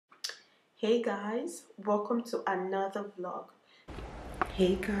Hey guys, welcome to another vlog.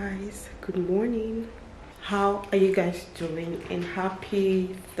 Hey guys, good morning. How are you guys doing? And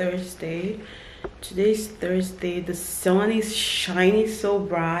happy Thursday. Today's Thursday. The sun is shining so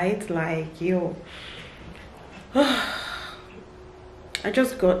bright, like yo. I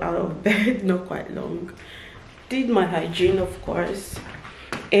just got out of bed not quite long. Did my hygiene, of course.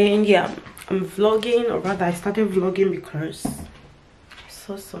 And yeah, I'm vlogging, or rather I started vlogging because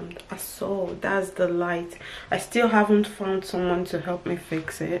I saw that's the light. I still haven't found someone to help me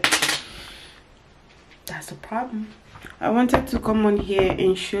fix it. That's the problem. I wanted to come on here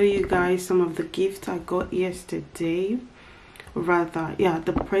and show you guys some of the gifts I got yesterday. Rather, yeah,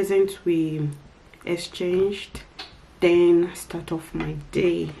 the presents we exchanged. Then start off my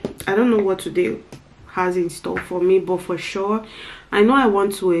day. I don't know what today has in store for me, but for sure I know I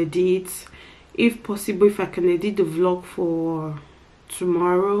want to edit, if possible, if I can edit the vlog for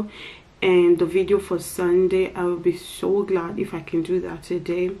tomorrow and the video for Sunday. I will be so glad if I can do that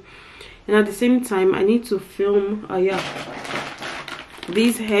today. And at the same time I need to film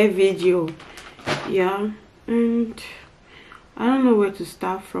this hair video, and I don't know where to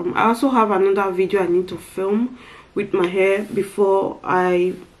start from. I also have another video I need to film with my hair before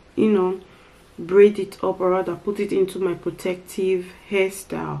I braid it up, or rather put it into my protective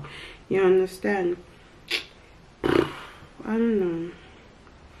hairstyle. You understand? I don't know,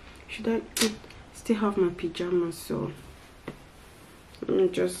 should I still have my pajamas, so let me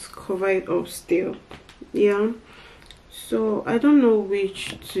just cover it up still. Yeah, so I don't know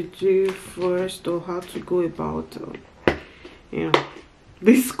which to do first or how to go about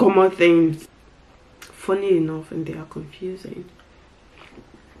these common things. Funny enough, and they are confusing.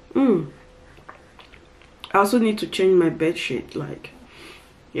 I also need to change my bed sheet,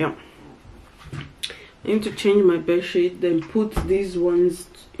 I need to change my bed sheet, then put these ones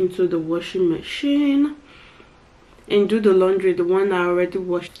into the washing machine and do the laundry, the one I already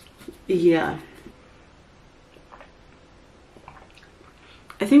washed. Yeah,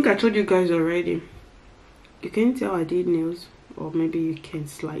 I think I told you guys already. You can tell I did nails, or maybe you can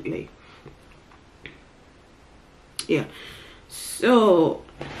slightly. Yeah, so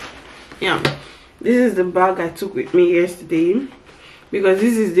yeah, this is the bag I took with me yesterday, because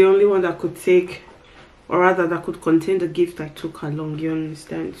this is the only one that could take, or rather that could contain the gift I took along. You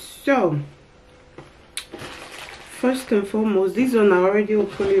understand? So first and foremost, this one I already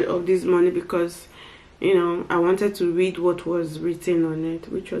opened it up this morning because I wanted to read what was written on it,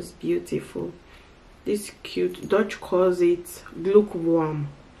 which was beautiful. This cute, Dutch calls it lukewarm.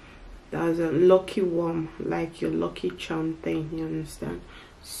 That's a lucky worm, like your lucky charm thing. You understand?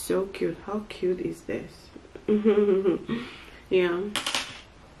 So cute. How cute is this? Yeah,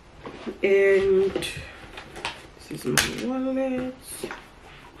 and this is my wallet.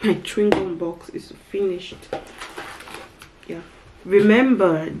 My chewing gum box is finished. Yeah,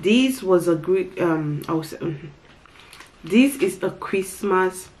 remember this was a great this is a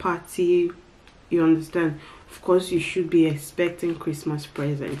Christmas party. You understand? Of course you should be expecting Christmas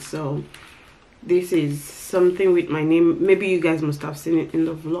presents, so this is something with my name. Maybe you guys must have seen it in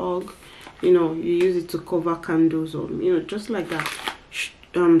the vlog. You use it to cover candles, or just like that.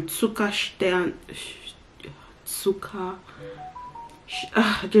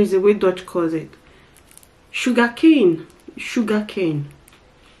 There's a way Dutch calls it. Sugar cane.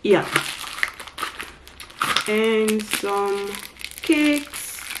 Yeah, and some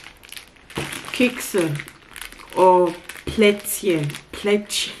cakes, or pletje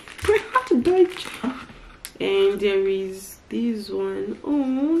Dutch. And there is this one. Oh,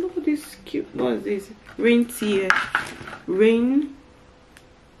 look at this cute. What is this? Reindeer.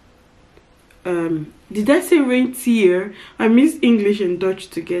 Did I say reindeer? I miss English and Dutch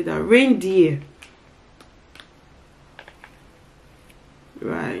together. Reindeer.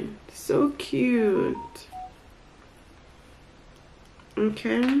 Right, so cute.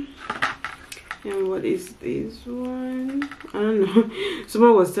 Okay, and what is this one? I don't know.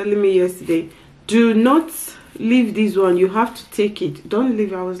 Someone was telling me yesterday, do not leave this one, you have to take it, don't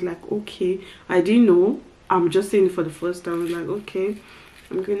leave. I was like, okay, I didn't know. I'm just saying it for the first time. I was like, okay,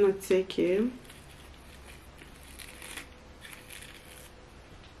 I'm gonna take it.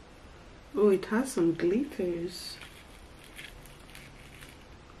 Oh, it has some glitters.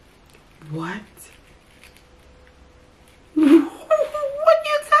 What? What,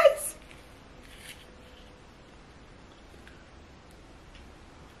 you guys?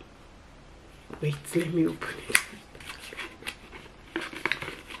 Wait, let me open it.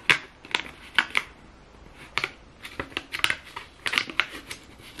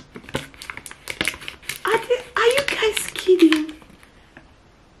 Are you guys kidding?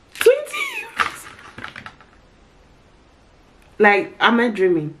 20 Like, am I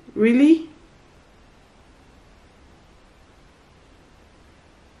dreaming? Really?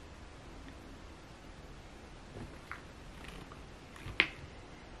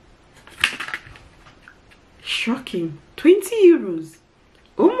 Shocking. 20 euros.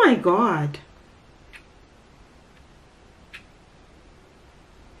 Oh my god.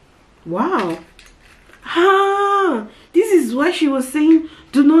 Wow. Ah, this is why she was saying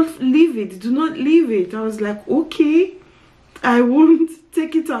do not leave it, do not leave it. I was like, okay, I won't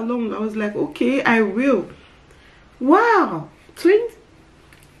take it along. I was like, okay, I will. Wow. 20.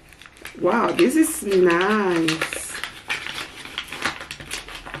 Wow, this is nice.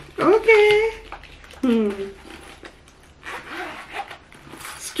 Okay.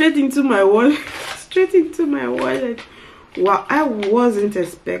 Straight into my wallet. Straight into my wallet. Wow, I wasn't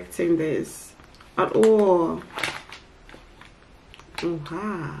expecting this at all.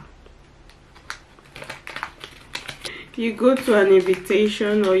 Wow. You go to an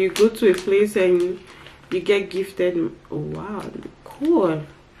invitation or you go to a place and you get gifted. Oh, wow, cool.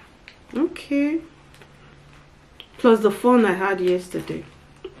 Okay. Plus the phone I had yesterday.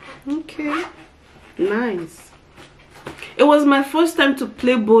 Okay, nice. It was my first time to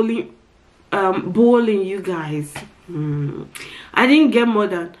play bowling. Bowling, you guys. I didn't get more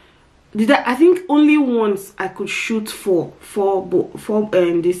than I think only once I could shoot four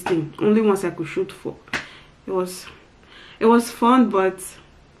this thing. Only once I could shoot 4. It was fun, but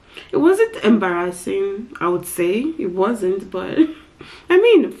it wasn't embarrassing. I would say it wasn't, but I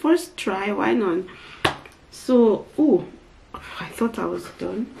mean, first try, why not? So, oh, I thought I was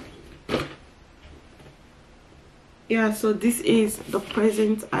done. Yeah, so this is the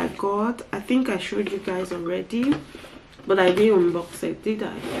present I got. I think I showed you guys already, but I didn't unbox it, did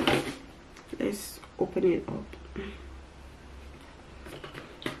I? Let's open it up.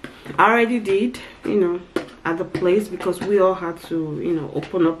 I already did, you know, at the place, because we all had to, you know,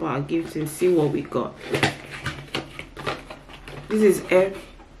 open up our gifts and see what we got. This is air.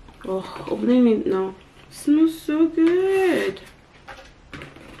 Oh, opening it now. Smells so good.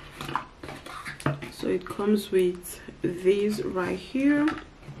 So it comes with these right here,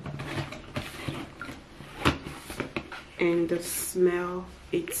 and the smell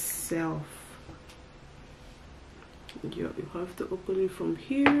itself. You have to open it from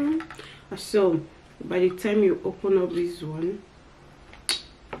here. So by the time you open up this one,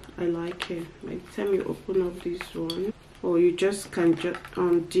 I like it. By the time you open up this one, or you just can just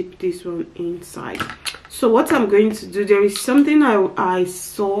dip this one inside. So what I'm going to do, there is something I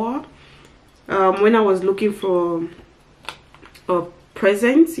saw when I was looking for a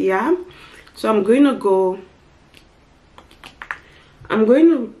present. Yeah, so I'm going to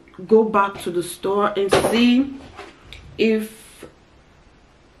go back to the store and see if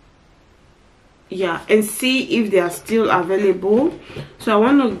they are still available. So I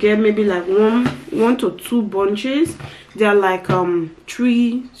want to get maybe like one to 2 bunches. They're like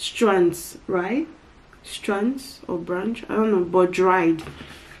 3 strands, right? Strands or branch, I don't know, but dried.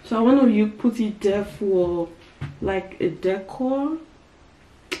 So I want to put it there for like a decor.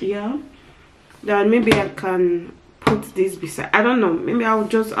 Yeah, then maybe I can put this beside. I don't know, maybe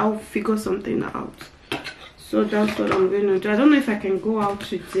I'll figure something out. So that's what I'm going to do. I don't know if I can go out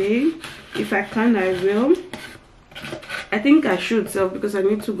today. If I can, I will. I think I should, so because I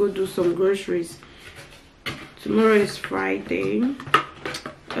need to go do some groceries. Tomorrow is Friday.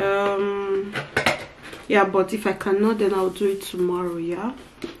 Yeah, but if I cannot, then I'll do it tomorrow. Yeah.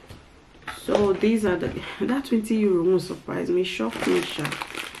 So these are that 20 euro won't surprise me, shock me, sharp.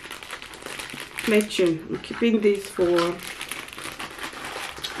 Pledging. I'm keeping this for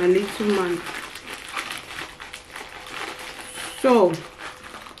a little man. So,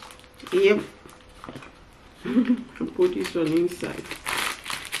 yep. I'll put this one inside.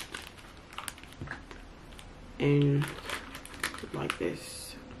 And like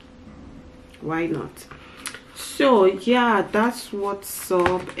this. Why not? So yeah, that's what's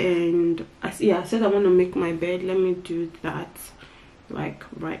up. And I said I want to make my bed. Let me do that like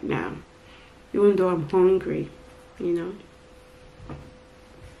right now, even though I'm hungry, you know.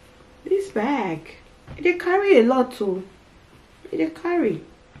 This bag, they carry a lot too. They carry.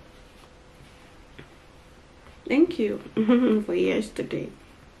 Thank you for yesterday.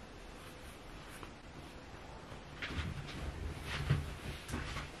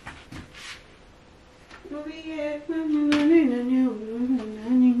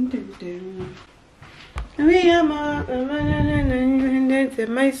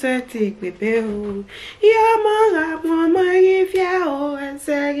 My certic baby, Yama, Mama, if you and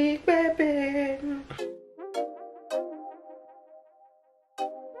say, baby.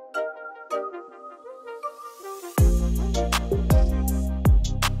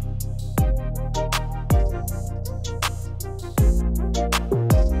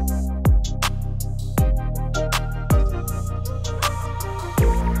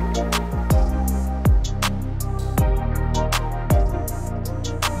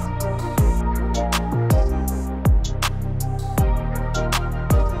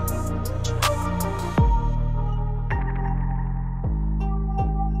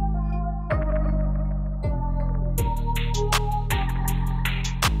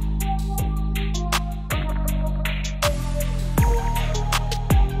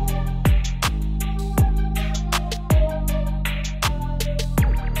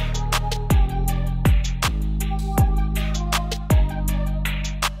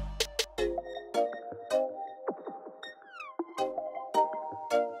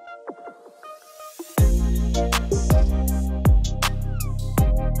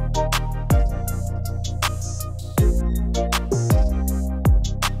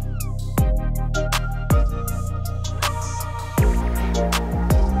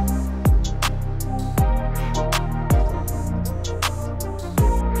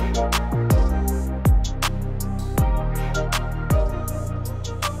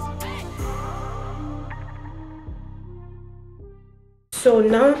 So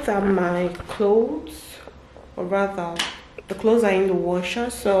now that my clothes, or rather the clothes are in the washer,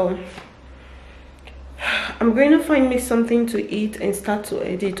 so I'm going to find me something to eat and start to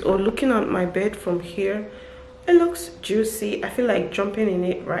edit. Or looking at my bed from here, it looks juicy. I feel like jumping in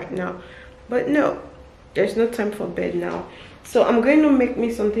it right now, but no, there's no time for bed now. So I'm going to make me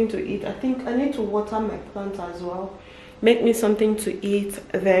something to eat. I think I need to water my plant as well. Make me something to eat,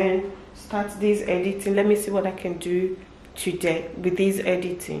 then start this editing. Let me see what I can do today with this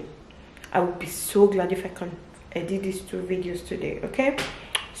editing. I would be so glad if I can edit these 2 videos today. Okay,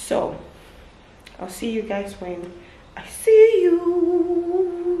 so I'll see you guys when I see you.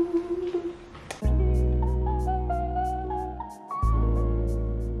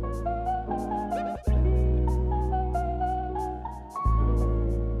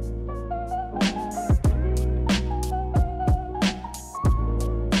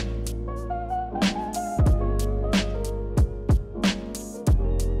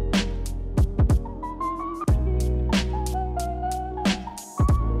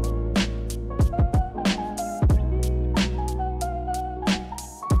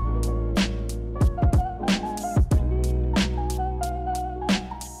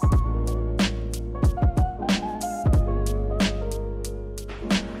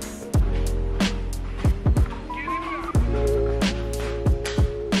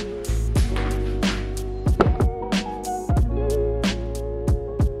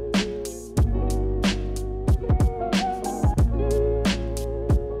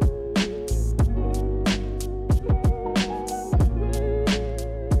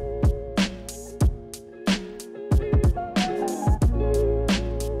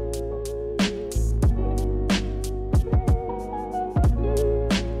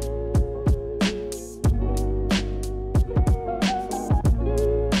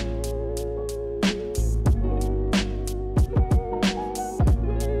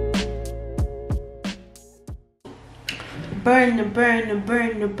 Burn, burn,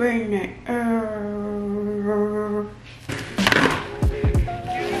 burn, burn.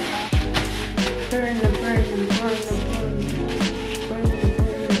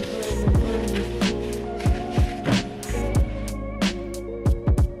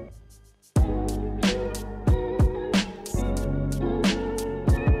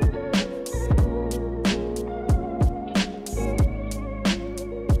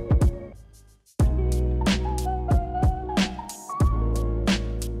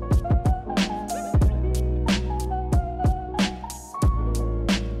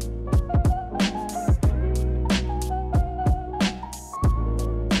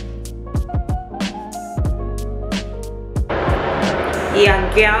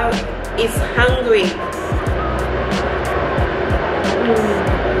 Yeah, girl is hungry.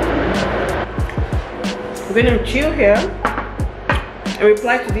 I'm gonna chill here and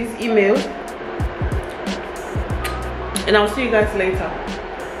reply to these emails, and I'll see you guys later.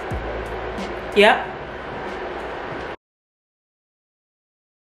 Yeah.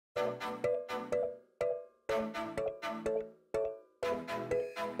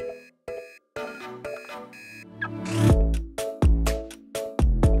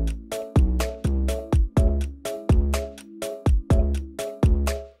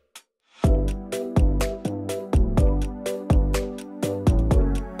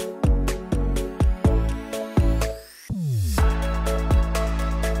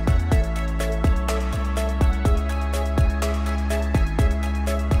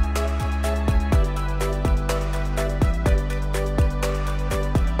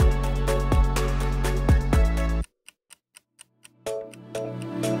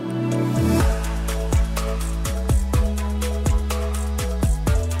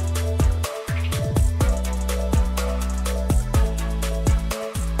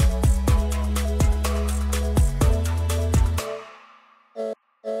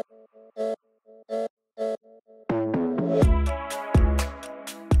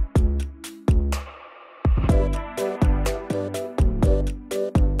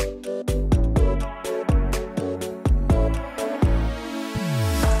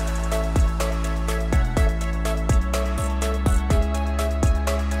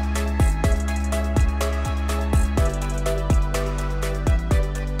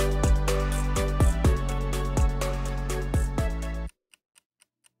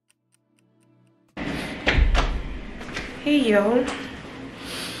 Hey yo,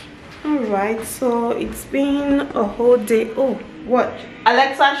 all right, so it's been a whole day. Oh, what?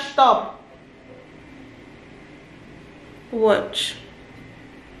 Alexa, stop. Watch.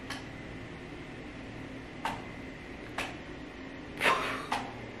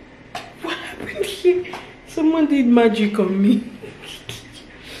 What happened here? Someone did magic on me.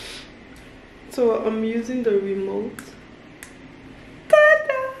 So I'm using the remote.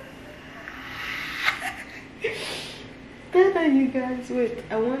 Ta-da! Ta-da, you guys. Wait,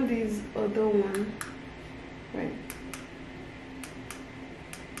 I want this other one. Right.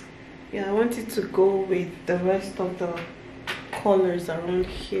 Yeah, I want it to go with the rest of the colors around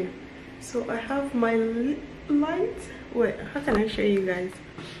here. So I have my light. Wait, how can I show you guys?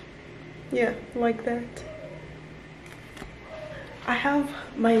 Yeah, like that. I have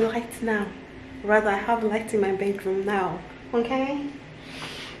my light now. Rather, I have light in my bedroom now. Okay?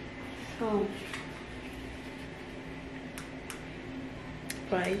 So,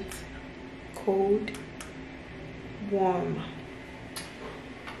 bright, cold, warm.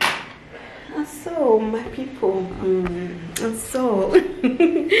 And so, my people, and so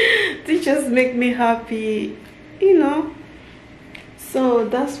they just make me happy, you know. So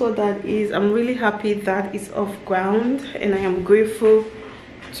that's what that is. I'm really happy that it's off ground, and I am grateful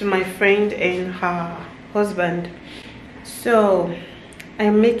to my friend and her husband. So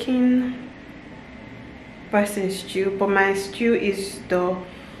I'm making person stew, but my stew is the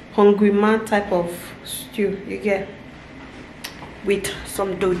hungry man type of stew, you get, with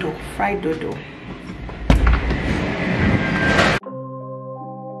some dodo, fried dodo.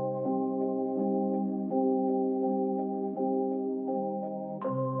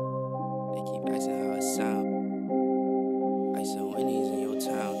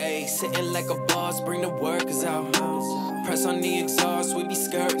 Sitting like a boss, bring the workers out. Press on the exhaust, we be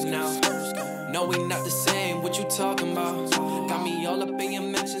skirting now. No, we not the same, what you talking about? Got me all up in your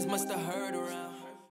mentions, must have heard around.